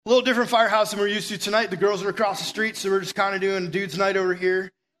A little different firehouse than we're used to tonight. The girls are across the street, so we're just kind of doing dudes night over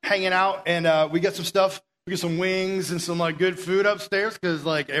here, hanging out, and we get some stuff. We get some wings and some good food upstairs because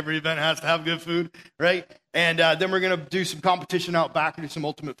every event has to have good food, right? And then we're gonna do some competition out back and do some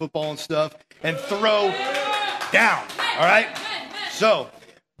ultimate football and stuff and throw down. All right.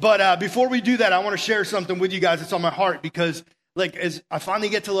 But before we do that, I want to share something with you guys that's on my heart because as I finally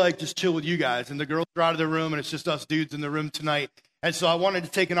get to just chill with you guys, and the girls are out of the room, and it's just us dudes in the room tonight. And so I wanted to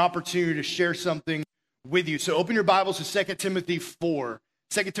take an opportunity to share something with you. So open your Bibles to 2 Timothy 4.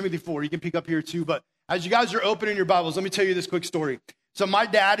 2 Timothy 4. You can pick up here too. But as you guys are opening your Bibles, let me tell you this quick story. So my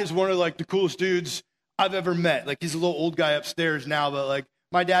dad is one of the coolest dudes I've ever met. He's a little old guy upstairs now, but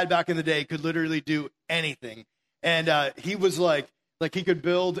my dad back in the day could literally do anything. And he was he could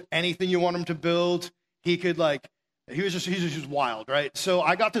build anything you want him to build. He could he's just wild, right? So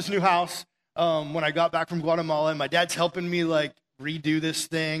I got this new house when I got back from Guatemala, and my dad's helping me redo this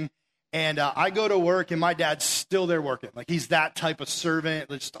thing. And I go to work, and my dad's still there working. He's that type of servant,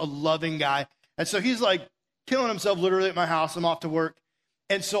 just a loving guy. And so he's killing himself literally at my house. I'm off to work.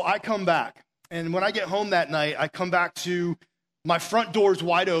 And so I come back. And when I get home that night, I come back to my front door's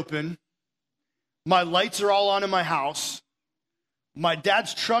wide open. My lights are all on in my house. My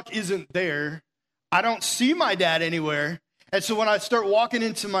dad's truck isn't there. I don't see my dad anywhere. And so when I start walking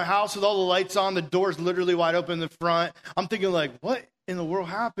into my house with all the lights on, the door's literally wide open in the front, I'm thinking what in the world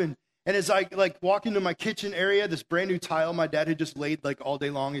happened? And as I walk into my kitchen area, this brand new tile my dad had just laid all day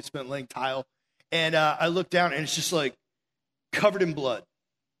long. He spent laying tile. And I look down, and it's just covered in blood.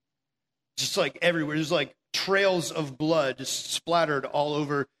 Just everywhere. There's trails of blood just splattered all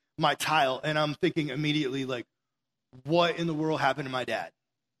over my tile. And I'm thinking immediately what in the world happened to my dad?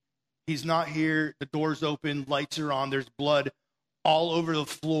 He's not here. The door's open. Lights are on. There's blood all over the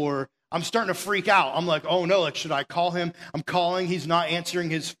floor. I'm starting to freak out. I'm oh no, should I call him? I'm calling. He's not answering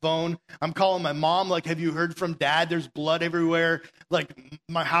his phone. I'm calling my mom. Have you heard from Dad? There's blood everywhere.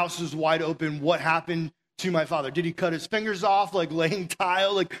 My house is wide open. What happened to my father? Did he cut his fingers off, laying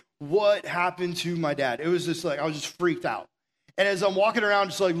tile? What happened to my dad? It was just I was just freaked out. And as I'm walking around,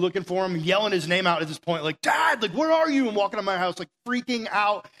 just looking for him, yelling his name out at this point, Dad, where are you? I'm walking to my house, freaking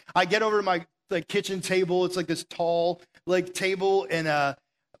out. I get over to my kitchen table. It's this tall table, and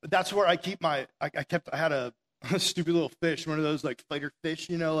that's where I keep I had a stupid little fish, one of those fighter fish,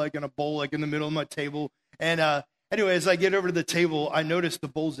 in a bowl in the middle of my table. And anyway, as I get over to the table, I notice the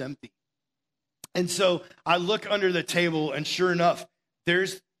bowl's empty. And so I look under the table, and sure enough,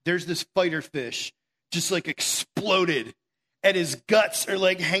 there's this fighter fish just exploded. And his guts are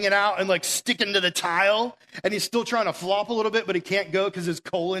hanging out and sticking to the tile. And he's still trying to flop a little bit, but he can't go because his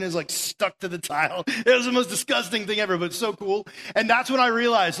colon is stuck to the tile. It was the most disgusting thing ever, but it's so cool. And that's when I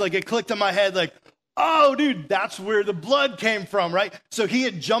realized, it clicked in my head, oh, dude, that's where the blood came from, right? So he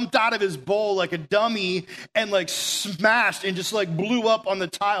had jumped out of his bowl like a dummy and smashed and just blew up on the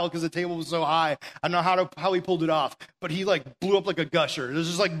tile because the table was so high. I don't know how he pulled it off, but he blew up like a gusher.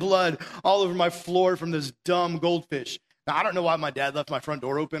 There's just blood all over my floor from this dumb goldfish. Now, I don't know why my dad left my front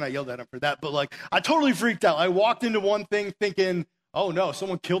door open. I yelled at him for that, but I totally freaked out. I walked into one thing thinking, oh no,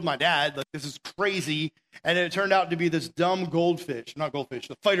 someone killed my dad. This is crazy. And it turned out to be this dumb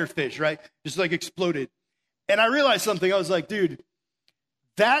the fighter fish, right? Just exploded. And I realized something. I was dude,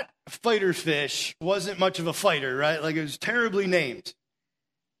 that fighter fish wasn't much of a fighter, right? It was terribly named.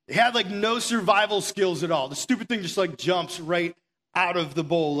 It had no survival skills at all. The stupid thing just jumps right out of the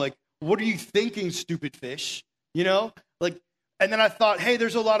bowl. What are you thinking, stupid fish? And then I thought, hey,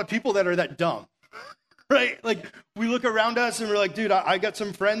 there's a lot of people that are that dumb, right? We look around us and we're dude, I got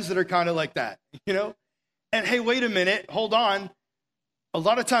some friends that are kind of like that, And hey, wait a minute, hold on. A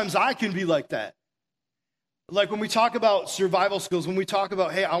lot of times I can be like that. When we talk about survival skills, when we talk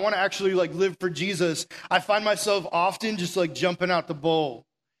about, hey, I want to actually live for Jesus, I find myself often just jumping out the bowl.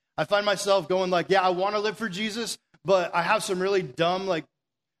 I find myself going yeah, I want to live for Jesus, but I have some really dumb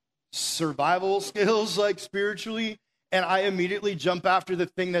survival skills spiritually, and I immediately jump after the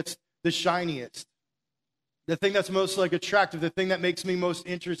thing that's the shiniest, the thing that's most attractive, the thing that makes me most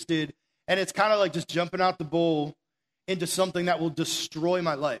interested, and it's kind of just jumping out the bowl into something that will destroy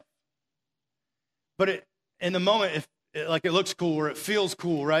my life. But in the moment, if it looks cool or it feels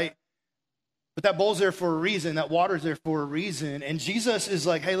cool, right? But that bowl's there for a reason, that water's there for a reason, and Jesus is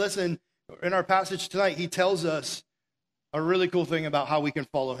hey, listen, in our passage tonight, he tells us a really cool thing about how we can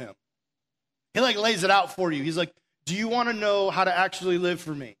follow him. He lays it out for you. He's do you want to know how to actually live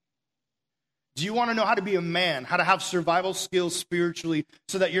for me? Do you want to know how to be a man, how to have survival skills spiritually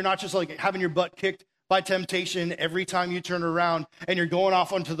so that you're not just having your butt kicked by temptation every time you turn around and you're going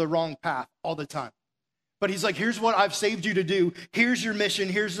off onto the wrong path all the time? But he's like, here's what I've saved you to do. Here's your mission.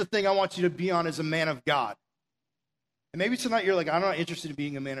 Here's the thing I want you to be on as a man of God. And maybe tonight you're like, I'm not interested in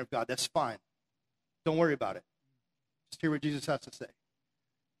being a man of God. That's fine. Don't worry about it. Just hear what Jesus has to say.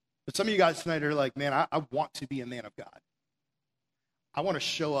 But some of you guys tonight are like, man, I want to be a man of God. I want to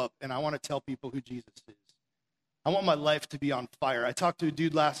show up and I want to tell people who Jesus is. I want my life to be on fire. I talked to a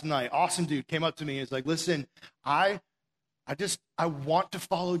dude last night, awesome dude, came up to me and was like, listen, I want to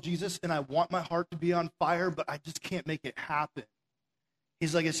follow Jesus and I want my heart to be on fire, but I just can't make it happen.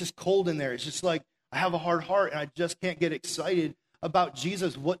 He's like, it's just cold in there. It's just like, I have a hard heart and I just can't get excited about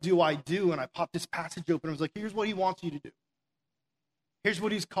Jesus. What do I do? And I popped this passage open and I was like, here's what he wants you to do. Here's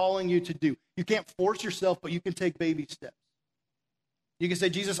what he's calling you to do. You can't force yourself, but you can take baby steps. You can say,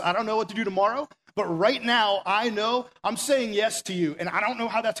 Jesus, I don't know what to do tomorrow, but right now I know I'm saying yes to you, and I don't know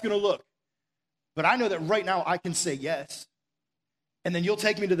how that's going to look. But I know that right now I can say yes. And then you'll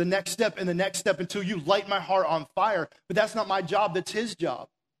take me to the next step and the next step until you light my heart on fire. But that's not my job. That's his job.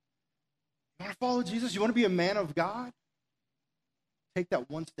 You want to follow Jesus? You want to be a man of God? Take that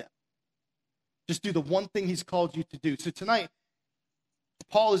one step. Just do the one thing he's called you to do. So tonight,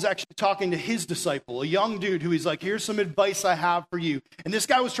 Paul is actually talking to his disciple, a young dude who he's like, here's some advice I have for you. And this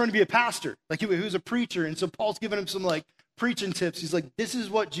guy was trying to be a pastor. Like he was a preacher. And so Paul's giving him some like preaching tips. He's like, this is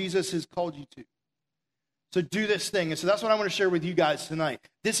what Jesus has called you to. So do this thing. And so that's what I want to share with you guys tonight.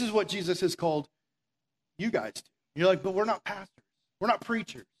 This is what Jesus has called you guys to. You're like, but we're not pastors. We're not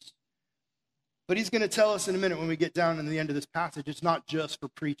preachers. But he's going to tell us in a minute when we get down to the end of this passage, it's not just for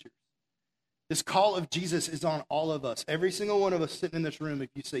preachers. This call of Jesus is on all of us. Every single one of us sitting in this room if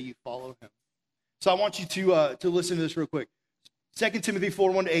you say you follow him. So I want you to listen to this real quick. 2 Timothy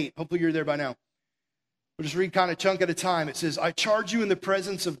 4:1-8. Hopefully you're there by now. We'll just read kind of chunk at a time. It says, I charge you in the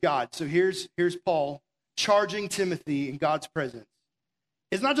presence of God. So here's Paul charging Timothy in God's presence.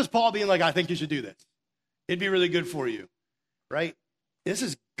 It's not just Paul being like, I think you should do this. It'd be really good for you, right? This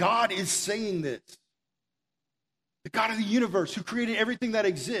is God is saying this. The God of the universe who created everything that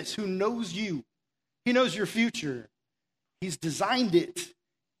exists, who knows you. He knows your future. He's designed it.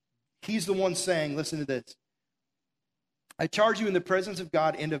 He's the one saying, listen to this. I charge you in the presence of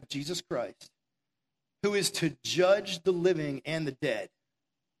God and of Jesus Christ, who is to judge the living and the dead.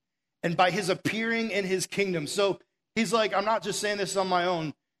 And by his appearing in his kingdom. So he's like, I'm not just saying this on my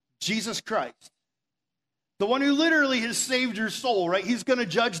own. Jesus Christ, the one who literally has saved your soul, right? He's going to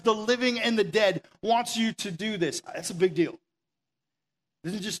judge the living and the dead, wants you to do this. That's a big deal.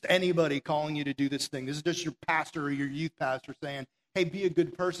 This isn't just anybody calling you to do this thing. This is just your pastor or your youth pastor saying, hey, be a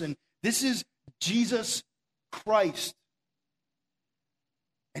good person. This is Jesus Christ.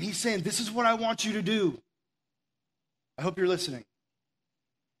 And he's saying, this is what I want you to do. I hope you're listening.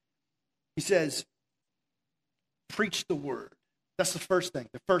 He says, preach the word. That's the first thing,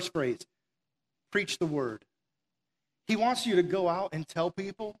 the first phrase. Preach the word. He wants you to go out and tell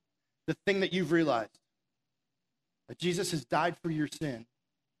people the thing that you've realized. That Jesus has died for your sin.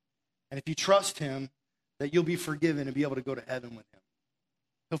 And if you trust him, that you'll be forgiven and be able to go to heaven with him.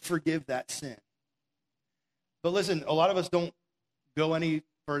 He'll forgive that sin. But listen, a lot of us don't go any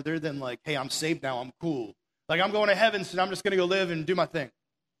further than like, hey, I'm saved now, I'm cool. Like I'm going to heaven, so I'm just going to go live and do my thing.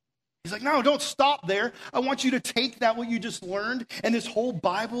 He's like, no, don't stop there. I want you to take that, what you just learned, and this whole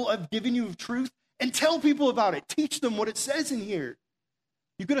Bible I've given you of truth, and tell people about it. Teach them what it says in here.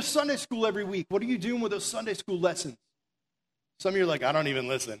 You go to Sunday school every week. What are you doing with those Sunday school lessons? Some of you are like, I don't even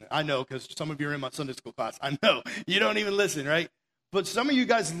listen. I know, because some of you are in my Sunday school class. I know. You don't even listen, right? But some of you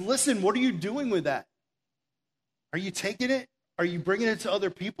guys listen. What are you doing with that? Are you taking it? Are you bringing it to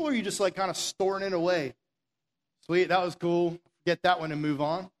other people? Or are you just like kind of storing it away? Sweet, that was cool. Get that one and move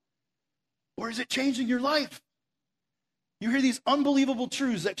on. Or is it changing your life? You hear these unbelievable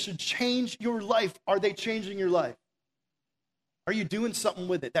truths that should change your life. Are they changing your life? Are you doing something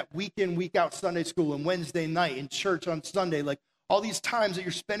with it? That week in, week out Sunday school and Wednesday night in church on Sunday, like all these times that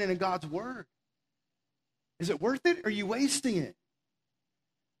you're spending in God's word. Is it worth it? Or are you wasting it?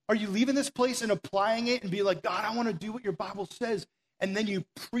 Are you leaving this place and applying it and be like, God, I want to do what your Bible says. And then you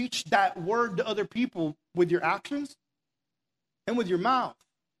preach that word to other people with your actions and with your mouth.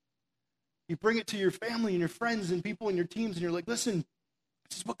 You bring it to your family and your friends and people and your teams, and you're like, listen,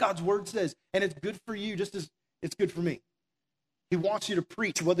 this is what God's word says, and it's good for you just as it's good for me. He wants you to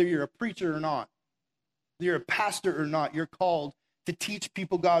preach, whether you're a preacher or not, whether you're a pastor or not, you're called to teach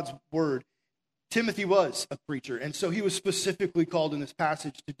people God's word. Timothy was a preacher, and so he was specifically called in this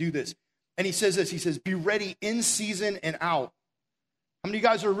passage to do this. And he says this, he says, be ready in season and out. How many of you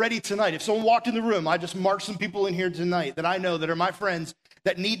guys are ready tonight? If someone walked in the room, I just marked some people in here tonight that I know that are my friends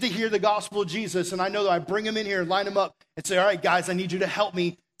that need to hear the gospel of Jesus. And I know that I bring them in here and line them up and say, all right, guys, I need you to help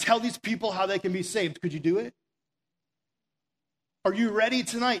me tell these people how they can be saved. Could you do it? Are you ready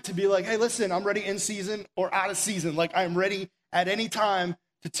tonight to be like, hey, listen, I'm ready in season or out of season. Like, I'm ready at any time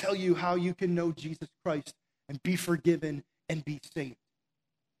to tell you how you can know Jesus Christ and be forgiven and be saved.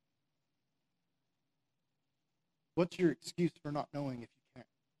 What's your excuse for not knowing if you can't?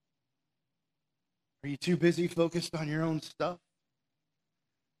 Are you too busy focused on your own stuff?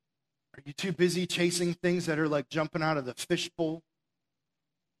 Are you too busy chasing things that are like jumping out of the fishbowl?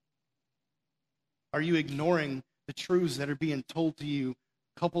 Are you ignoring the truths that are being told to you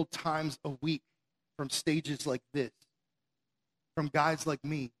a couple times a week from stages like this, from guys like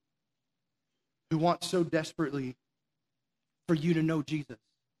me who want so desperately for you to know Jesus?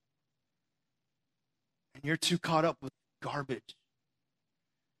 And you're too caught up with garbage.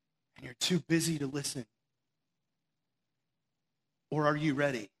 And you're too busy to listen. Or are you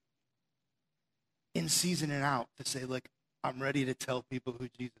ready, in season and out, to say, like, I'm ready to tell people who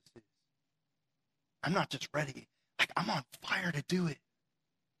Jesus is? I'm not just ready. Like, I'm on fire to do it.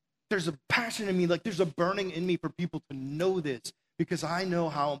 There's a passion in me, like there's a burning in me for people to know this because I know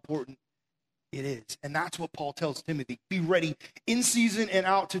how important it is. And that's what Paul tells Timothy. Be ready in season and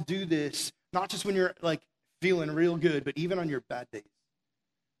out to do this, not just when you're like feeling real good, but even on your bad days.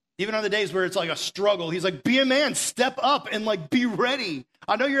 Even on the days where it's like a struggle, he's like, be a man, step up and like be ready.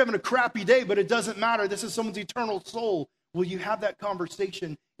 I know you're having a crappy day, but it doesn't matter. This is someone's eternal soul. Will you have that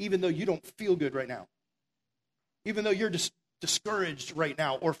conversation even though you don't feel good right now? Even though you're just discouraged right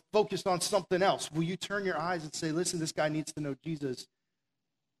now or focused on something else, will you turn your eyes and say, listen, this guy needs to know Jesus.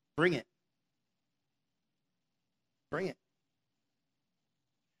 Bring it. Bring it.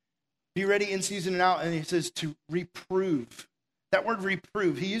 Be ready in season and out. And he says to reprove. That word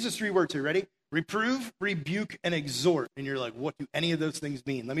reprove, he uses 3 words here. Ready? Reprove, rebuke, and exhort. And you're like, what do any of those things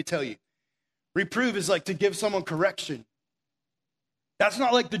mean? Let me tell you. Reprove is like to give someone correction. That's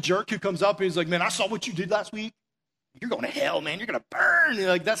not like the jerk who comes up and he's like, man, I saw what you did last week. You're going to hell, man. You're going to burn. You're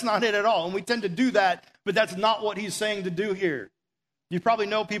like, that's not it at all. And we tend to do that, but that's not what he's saying to do here. You probably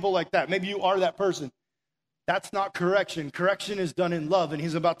know people like that. Maybe you are that person. That's not correction. Correction is done in love, and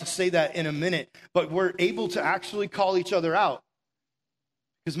he's about to say that in a minute. But we're able to actually call each other out.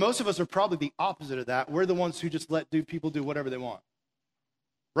 Because most of us are probably the opposite of that. We're the ones who just let people do whatever they want.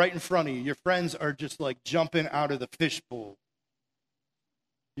 Right in front of you. Your friends are just like jumping out of the fishbowl.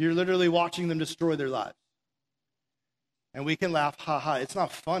 You're literally watching them destroy their lives. And we can laugh, ha ha. It's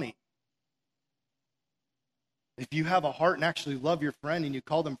not funny. If you have a heart and actually love your friend and you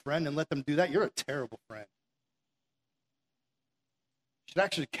call them friend and let them do that, you're a terrible friend. You should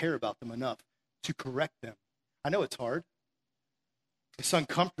actually care about them enough to correct them. I know it's hard. It's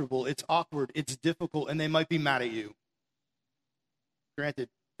uncomfortable. It's awkward. It's difficult. And they might be mad at you. Granted,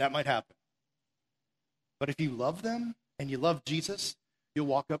 that might happen. But if you love them and you love Jesus, you'll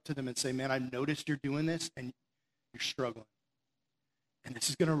walk up to them and say, man, I noticed you're doing this and you're struggling. And this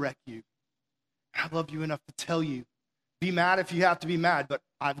is going to wreck you. I love you enough to tell you. Be mad if you have to be mad, but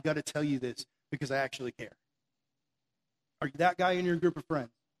I've got to tell you this because I actually care. Are you that guy in your group of friends?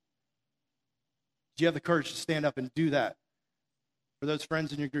 Do you have the courage to stand up and do that for those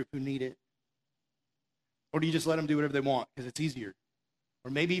friends in your group who need it? Or do you just let them do whatever they want because it's easier?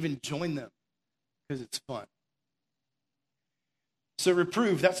 Or maybe even join them because it's fun. So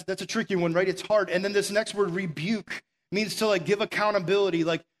reprove, that's a tricky one, right? It's hard. And then this next word, rebuke, means to like give accountability.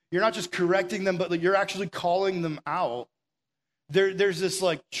 Like you're not just correcting them, but like you're actually calling them out. There's this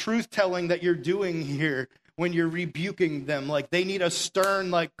like truth telling that you're doing here when you're rebuking them. Like they need a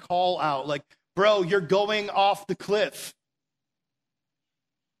stern like call out. Like, bro, you're going off the cliff.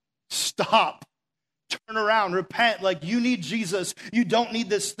 Stop. Turn around. Repent. Like you need Jesus. You don't need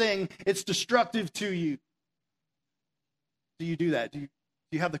this thing. It's destructive to you. Do you do that? Do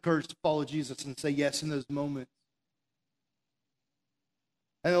you have the courage to follow Jesus and say yes in those moments?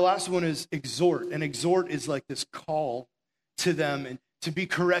 And the last one is exhort. And exhort is like this call to them and to be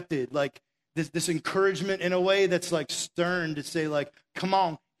corrected. Like this encouragement in a way that's like stern to say like, come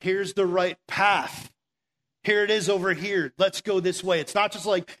on, here's the right path. Here it is over here. Let's go this way. It's not just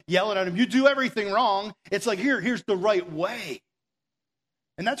like yelling at them, you do everything wrong. It's like, here's the right way.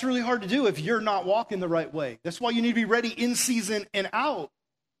 And that's really hard to do if you're not walking the right way. That's why you need to be ready in season and out.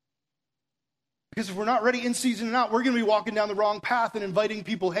 Because if we're not ready in season and out, we're going to be walking down the wrong path and inviting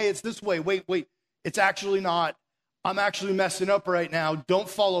people, hey, it's this way. Wait, it's actually not. I'm actually messing up right now. Don't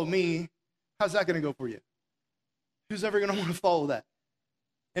follow me. How's that going to go for you? Who's ever going to want to follow that?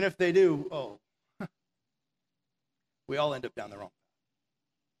 And if they do, we all end up down the wrong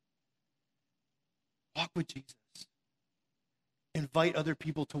path. Walk with Jesus. Invite other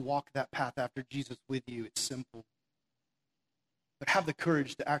people to walk that path after Jesus with you. It's simple. but have the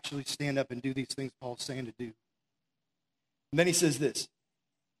courage to actually stand up and do these things Paul's saying to do. And then he says this.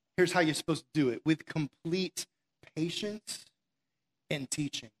 Here's how you're supposed to do it: with complete patience and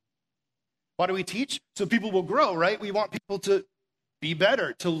teaching. Why do we teach? So people will grow, right? We want people to be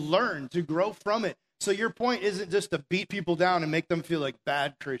better, to learn, to grow from it. So your point isn't just to beat people down and make them feel like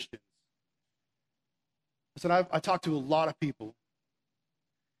bad Christians. Listen, I talk to a lot of people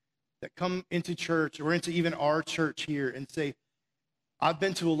that come into church or into even our church here and say, I've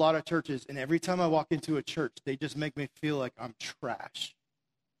been to a lot of churches, and every time I walk into a church, they just make me feel like I'm trash.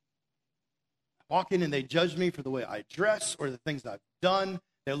 I walk in and they judge me for the way I dress or the things I've done.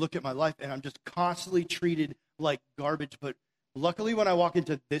 They look at my life, and I'm just constantly treated like garbage. But luckily, when I walk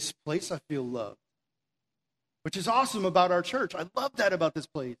into this place, I feel loved, which is awesome about our church. I love that about this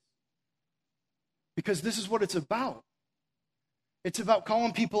place because this is what it's about. It's about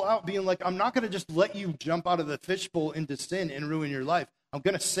calling people out, being like, I'm not going to just let you jump out of the fishbowl into sin and ruin your life. I'm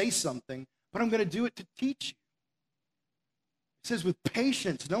going to say something, but I'm going to do it to teach you. It says with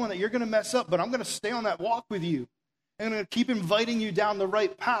patience, knowing that you're going to mess up, but I'm going to stay on that walk with you. And I'm going to keep inviting you down the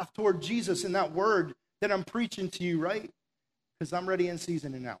right path toward Jesus and that word that I'm preaching to you, right? Because I'm ready in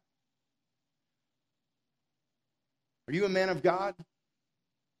season and out. Are you a man of God?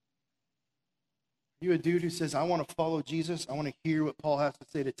 Are you a dude who says, I want to follow Jesus? I want to hear what Paul has to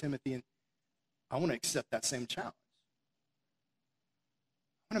say to Timothy, and I want to accept that same challenge.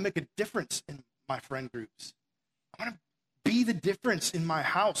 I want to make a difference in my friend groups. I want to be the difference in my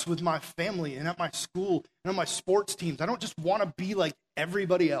house with my family and at my school and on my sports teams. I don't just want to be like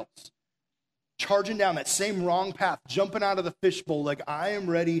everybody else, charging down that same wrong path, jumping out of the fishbowl. Like, I am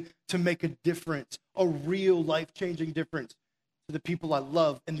ready to make a difference, a real life-changing difference to the people I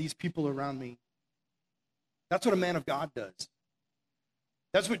love and these people around me. That's what a man of God does.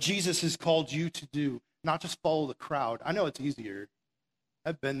 That's what Jesus has called you to do, not just follow the crowd. I know it's easier.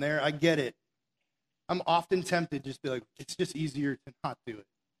 I've been there. I get it. I'm often tempted to just be like, it's just easier to not do it.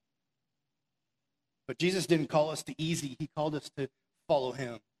 But Jesus didn't call us to easy. He called us to follow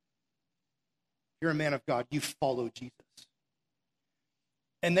him. If you're a man of God, you follow Jesus.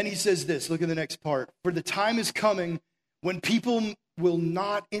 And then he says this, look at the next part. For the time is coming when people will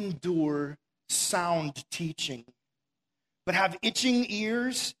not endure sound teaching, but have itching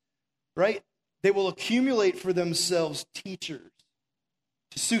ears, right? They will accumulate for themselves teachers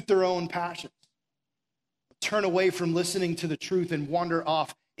to suit their own passions, turn away from listening to the truth and wander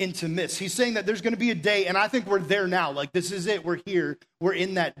off into myths. He's saying that there's going to be a day, and I think we're there now. Like, this is it. We're here. We're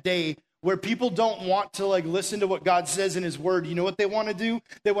in that day where people don't want to listen to what God says in his word. You know what they want to do?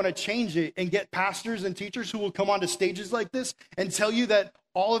 They want to change it and get pastors and teachers who will come onto stages like this and tell you that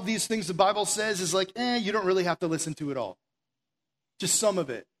all of these things the Bible says is you don't really have to listen to it all. Just some of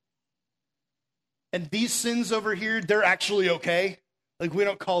it. And these sins over here, they're actually okay. We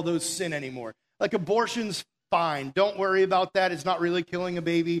don't call those sin anymore. Abortion's fine. Don't worry about that. It's not really killing a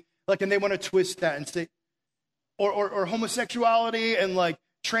baby. And they want to twist that and say, or homosexuality and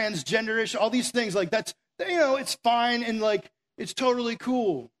transgenderish, all these things, that's, it's fine and it's totally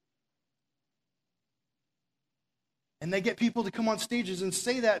cool. And they get people to come on stages and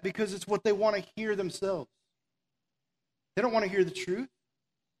say that because it's what they want to hear themselves. They don't want to hear the truth.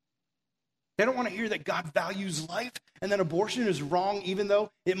 They don't want to hear that God values life and that abortion is wrong, even though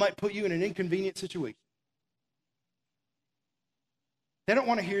it might put you in an inconvenient situation. They don't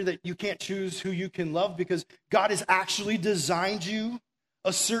want to hear that you can't choose who you can love because God has actually designed you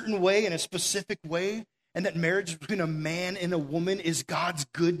a certain way, in a specific way, and that marriage between a man and a woman is God's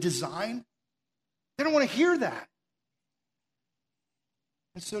good design. They don't want to hear that.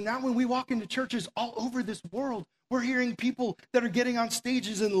 And so now when we walk into churches all over this world, we're hearing people that are getting on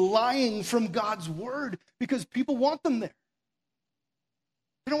stages and lying from God's word because people want them there.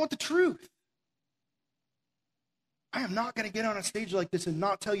 They don't want the truth. I am not going to get on a stage like this and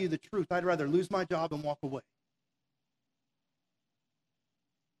not tell you the truth. I'd rather lose my job and walk away.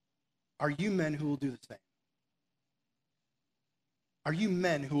 Are you men who will do the same? Are you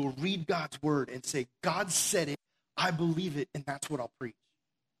men who will read God's word and say, God said it, I believe it, and that's what I'll preach?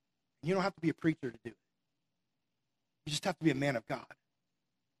 You don't have to be a preacher to do it. You just have to be a man of God.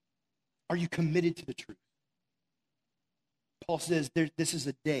 Are you committed to the truth? Paul says this is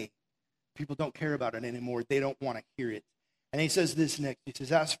a day. People don't care about it anymore. They don't want to hear it. And he says this next. He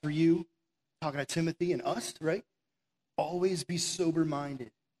says, as for you, talking to Timothy and us, right? Always be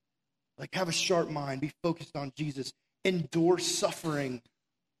sober-minded. Have a sharp mind. Be focused on Jesus. Endure suffering.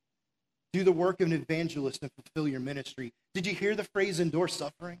 Do the work of an evangelist and fulfill your ministry. Did you hear the phrase endure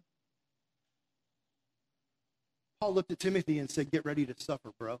suffering? Paul looked at Timothy and said, get ready to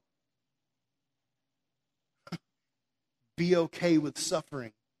suffer, bro. be okay with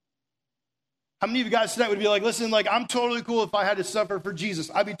suffering? How many of you guys tonight would be like, listen, like, I'm totally cool if I had to suffer for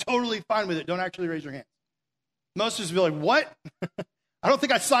Jesus. I'd be totally fine with it. Don't actually raise your hand. Most of us would be like, what? I don't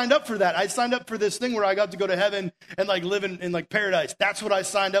think I signed up for that. I signed up for this thing where I got to go to heaven and like live in like paradise. That's what I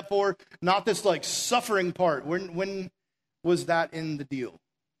signed up for, not this like suffering part. When was that in the deal?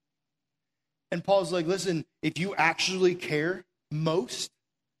 And Paul's like, listen, if you actually care most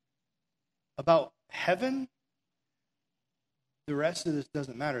about heaven, the rest of this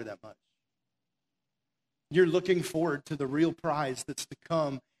doesn't matter that much. You're looking forward to the real prize that's to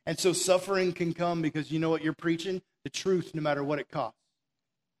come. And so suffering can come because you know what you're preaching? The truth, no matter what it costs.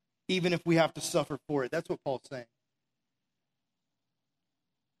 Even if we have to suffer for it. That's what Paul's saying.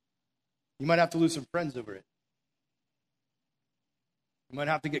 You might have to lose some friends over it. You might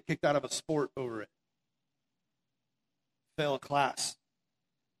have to get kicked out of a sport over it. Fail a class.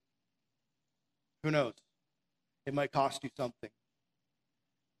 Who knows? It might cost you something.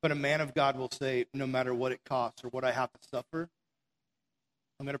 But a man of God will say, no matter what it costs or what I have to suffer,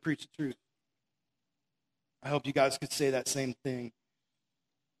 I'm going to preach the truth. I hope you guys could say that same thing.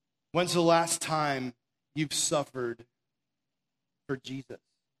 When's the last time you've suffered for Jesus?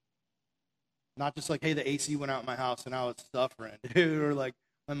 Not just like, hey, the AC went out in my house and I was suffering, dude. Or like,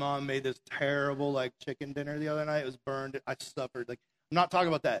 my mom made this terrible like chicken dinner the other night. It was burned. I suffered. Like, I'm not talking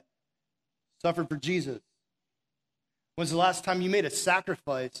about that. Suffered for Jesus. When's the last time you made a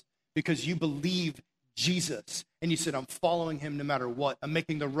sacrifice because you believe Jesus and you said, I'm following him no matter what. I'm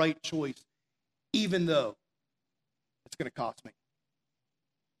making the right choice, even though it's going to cost me.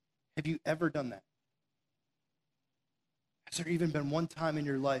 Have you ever done that? Has there even been one time in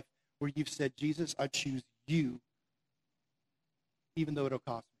your life where you've said, Jesus, I choose you, even though it'll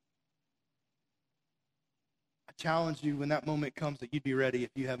cost me? I challenge you when that moment comes that you'd be ready if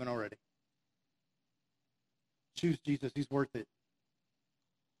you haven't already. Choose Jesus. He's worth it.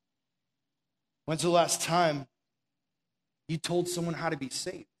 When's the last time you told someone how to be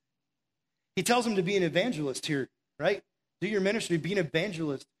saved? He tells them to be an evangelist here, right? Do your ministry, be an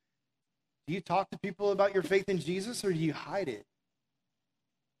evangelist. Do you talk to people about your faith in Jesus or do you hide it?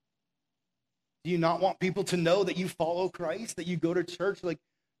 Do you not want people to know that you follow Christ, that you go to church, like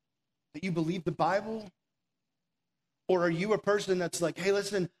that you believe the Bible? Or are you a person that's like, hey,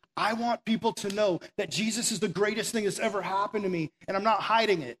 listen, I want people to know that Jesus is the greatest thing that's ever happened to me, and I'm not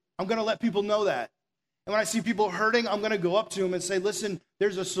hiding it. I'm going to let people know that. And when I see people hurting, I'm going to go up to them and say, listen,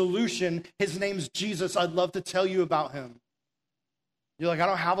 there's a solution. His name's Jesus. I'd love to tell you about him. You're like, I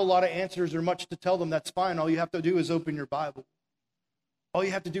don't have a lot of answers or much to tell them. That's fine. All you have to do is open your Bible. All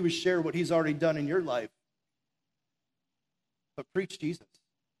you have to do is share what he's already done in your life. But preach Jesus.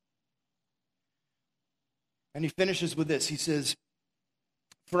 And he finishes with this. He says,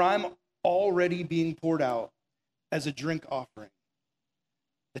 for I'm already being poured out as a drink offering.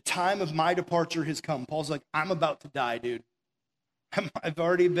 The time of my departure has come. Paul's like, I'm about to die, dude. I've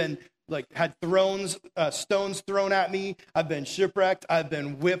already been, like, had stones thrown at me. I've been shipwrecked. I've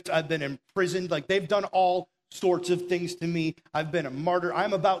been whipped. I've been imprisoned. Like, they've done all sorts of things to me. I've been a martyr.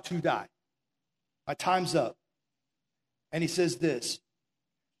 I'm about to die. My time's up. And he says this,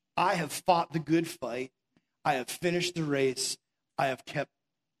 I have fought the good fight. I have finished the race. I have kept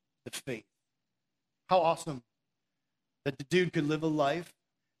the faith. How awesome that the dude could live a life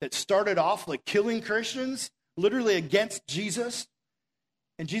that started off like killing Christians, literally against Jesus.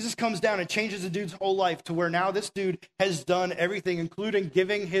 And Jesus comes down and changes the dude's whole life to where now this dude has done everything, including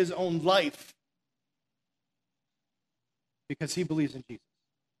giving his own life because he believes in Jesus.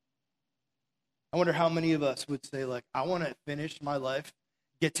 I wonder how many of us would say, like, I want to finish my life,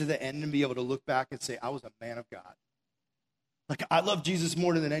 get to the end, and be able to look back and say, I was a man of God. Like, I love Jesus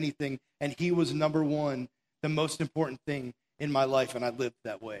more than anything, and he was number one, the most important thing in my life, and I lived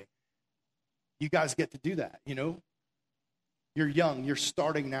that way. You guys get to do that, you know? You're young, you're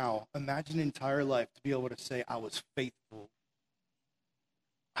starting now. Imagine an entire life to be able to say, I was faithful.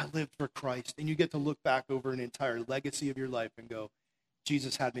 I lived for Christ, and you get to look back over an entire legacy of your life and go,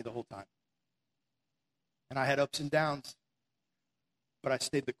 Jesus had me the whole time. And I had ups and downs, but I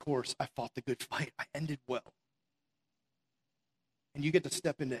stayed the course. I fought the good fight. I ended well. And you get to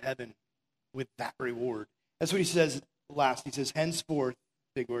step into heaven with that reward. That's what he says last. He says, henceforth,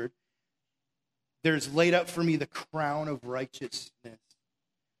 big word, there's laid up for me the crown of righteousness,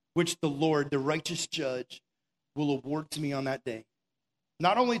 which the Lord, the righteous judge, will award to me on that day.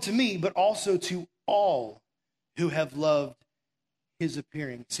 Not only to me, but also to all who have loved his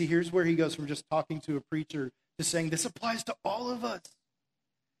appearing. See, here's where he goes from just talking to a preacher to saying this applies to all of us.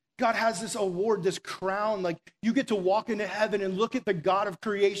 God has this award, this crown, like you get to walk into heaven and look at the God of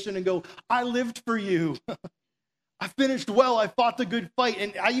creation and go, I lived for you. I finished well. I fought the good fight.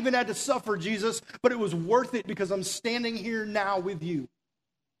 And I even had to suffer, Jesus, but it was worth it because I'm standing here now with you.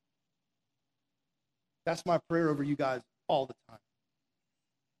 That's my prayer over you guys all the time.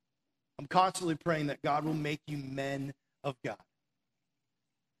 I'm constantly praying that God will make you men of God.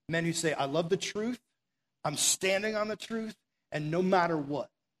 Men who say, I love the truth, I'm standing on the truth, and no matter what,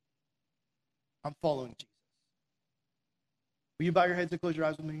 I'm following Jesus. Will you bow your heads and close your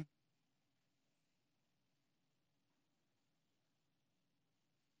eyes with me?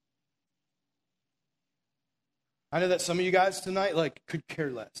 I know that some of you guys tonight, could care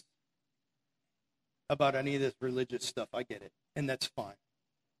less about any of this religious stuff. I get it, and that's fine.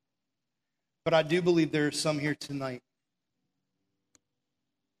 But I do believe there are some here tonight.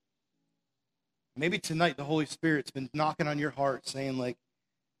 Maybe tonight the Holy Spirit's been knocking on your heart saying,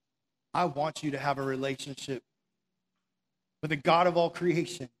 I want you to have a relationship with the God of all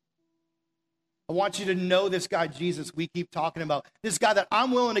creation. I want you to know this guy, Jesus, we keep talking about. This guy that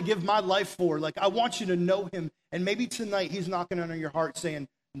I'm willing to give my life for. I want you to know him. And maybe tonight he's knocking on your heart saying,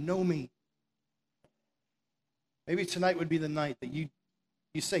 know me. Maybe tonight would be the night that you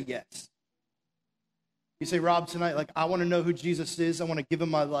say yes. You say, Rob, tonight, I want to know who Jesus is. I want to give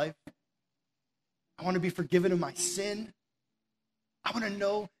him my life. I want to be forgiven of my sin. I want to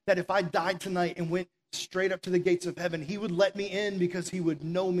know that if I died tonight and went straight up to the gates of heaven, he would let me in because he would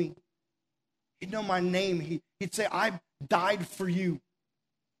know me. He'd know my name. He'd say, I died for you.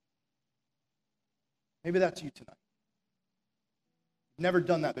 Maybe that's you tonight. You've never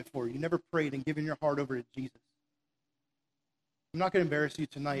done that before. You never prayed and given your heart over to Jesus. I'm not going to embarrass you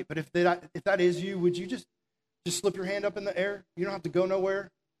tonight, but if that is you, would you just slip your hand up in the air? You don't have to go nowhere,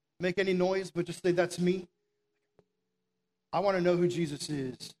 make any noise, but just say, that's me. I want to know who Jesus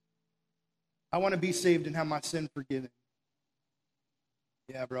is. I want to be saved and have my sin forgiven.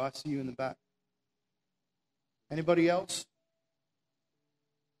 Yeah, bro, I see you in the back. Anybody else?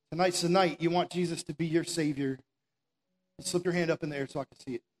 Tonight's the night you want Jesus to be your Savior. Slip your hand up in the air so I can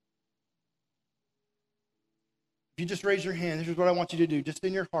see it. If you just raise your hand, this is what I want you to do. Just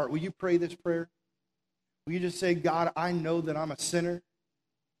in your heart, will you pray this prayer? Will you just say, God, I know that I'm a sinner.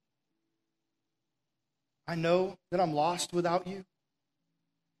 I know that I'm lost without you.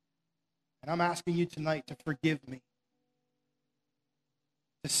 And I'm asking you tonight to forgive me,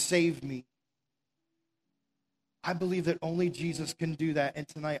 to save me. I believe that only Jesus can do that, and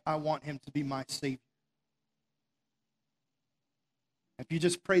tonight I want him to be my Savior. If you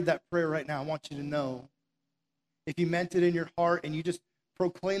just prayed that prayer right now, I want you to know, if you meant it in your heart and you just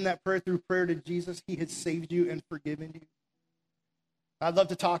proclaim that prayer through prayer to Jesus, he has saved you and forgiven you. I'd love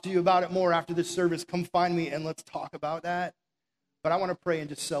to talk to you about it more after this service. Come find me and let's talk about that. But I want to pray and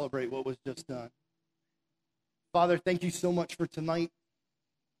just celebrate what was just done. Father, thank you so much for tonight.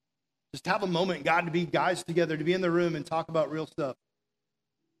 Just have a moment, God, to be guys together, to be in the room and talk about real stuff.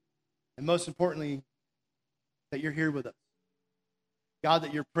 And most importantly, that you're here with us. God,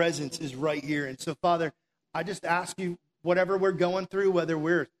 that your presence is right here. And so, Father, I just ask you, whatever we're going through, whether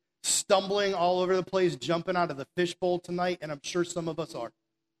we're stumbling all over the place, jumping out of the fishbowl tonight, and I'm sure some of us are,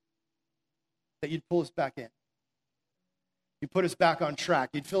 that you'd pull us back in. You put us back on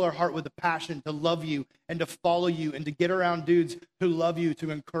track. You'd fill our heart with a passion to love you and to follow you and to get around dudes who love you, to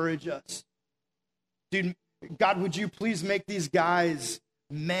encourage us. Dude, God, would you please make these guys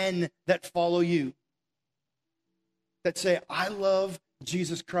men that follow you, that say, I love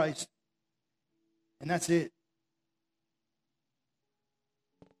Jesus Christ, and that's it.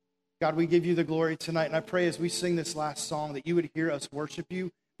 God, we give you the glory tonight, and I pray as we sing this last song that you would hear us worship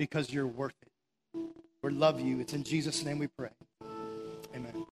you because you're worth it. We love you. It's in Jesus' name we pray. Amen.